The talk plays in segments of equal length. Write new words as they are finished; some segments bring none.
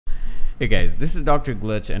Hey guys, this is Dr.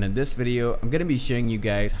 Glitch, and in this video I'm going to be showing you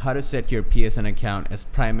guys how to set your PSN account as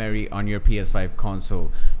primary on your PS5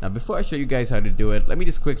 console. Now before I show you guys how to do it, let me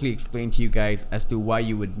just quickly explain to you guys as to why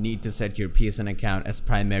you would need to set your PSN account as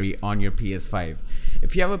primary on your PS5.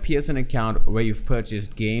 If you have a PSN account where you've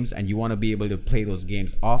purchased games and you want to be able to play those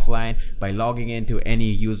games offline by logging into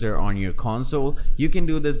any user on your console, you can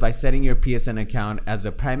do this by setting your PSN account as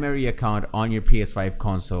a primary account on your PS5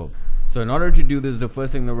 console. So in order to do this, the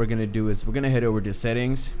first thing that we're going to do is we're going to head over to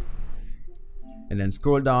settings and then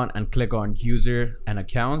scroll down and click on user and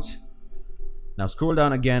account. Now scroll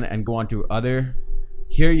down again and go on to other.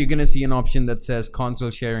 Here you're going to see an option that says console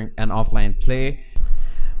sharing and offline play.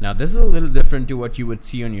 Now this is a little different to what you would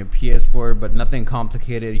see on your PS4, but nothing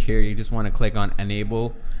complicated here. You just want to click on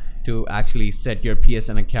enable to actually set your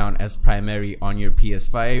PSN account as primary on your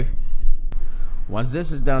PS5. Once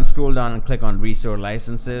this is done, scroll down and click on restore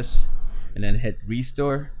licenses and then hit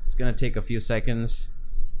restore. It's gonna take a few seconds.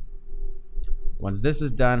 Once this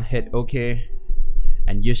is done, hit OK,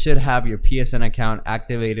 and you should have your PSN account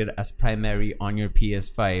activated as primary on your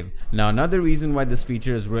PS5. Now another reason why this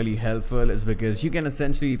feature is really helpful is because you can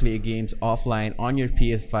essentially play games offline on your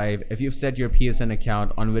PS5 if you've set your PSN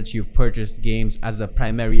account on which you've purchased games as a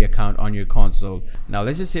primary account on your console. Now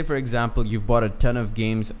let's just say, for example, you've bought a ton of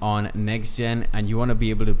games on next gen and you want to be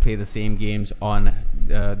able to play the same games on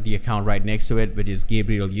the account right next to it, which is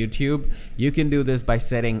Gabriel YouTube. You can do this by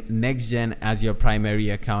setting next gen as your primary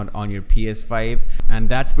account on your PS5, and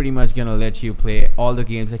that's pretty much gonna let you play all the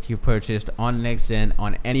games that you've purchased on next gen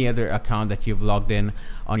on any other account that you've logged in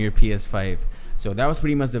on your PS5. So that was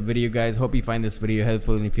pretty much the video, guys. Hope you find this video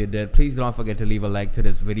helpful, and if you did, please don't forget to leave a like to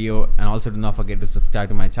this video, and also do not forget to subscribe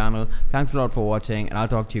to my channel. Thanks a lot for watching, and I'll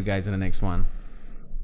talk to you guys in the next one.